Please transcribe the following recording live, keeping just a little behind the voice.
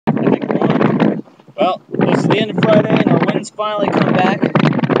Well, this is the end of Friday and our winds finally come back.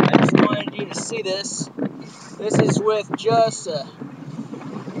 I just wanted you to see this. This is with just a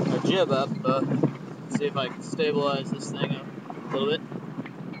jib up. Let's see if I can stabilize this thing up a little bit.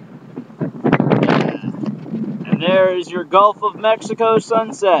 Yeah. And there is your Gulf of Mexico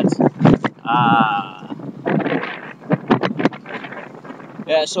sunset.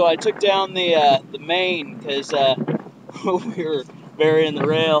 Yeah, so I took down the main because we were burying the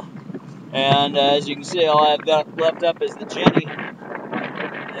rail. And as you can see, all I've got left up is the Jenny.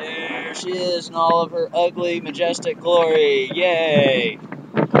 There she is in all of her ugly, majestic glory. Yay!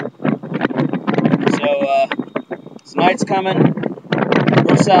 So, tonight's coming.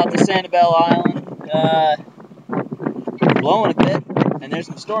 We're south of Sanibel Island. Blowing a bit, and there's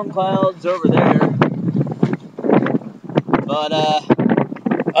some storm clouds over there. But,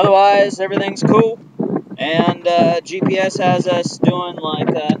 otherwise, everything's cool. And, GPS has us doing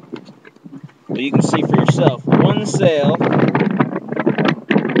like, well, you can see for yourself, one sail. And,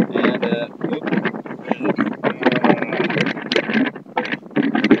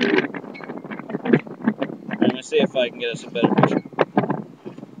 I'm going to see if I can get us a better picture.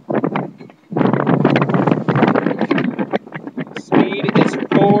 Speed is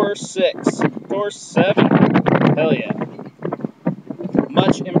 4.6, 4.7. Hell yeah.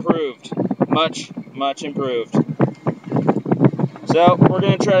 Much improved. Much improved. So, we're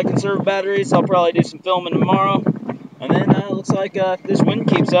going to try to conserve batteries. I'll probably do some filming tomorrow. And then, looks like if this wind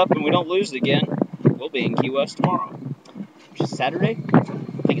keeps up and we don't lose it again, we'll be in Key West tomorrow. Which is Saturday? I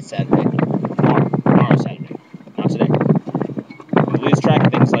think it's Saturday. Tomorrow's Saturday. Not today. We lose track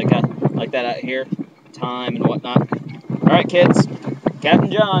of things like that out here. Time and whatnot. Alright, kids.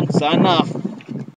 Captain John, signing off.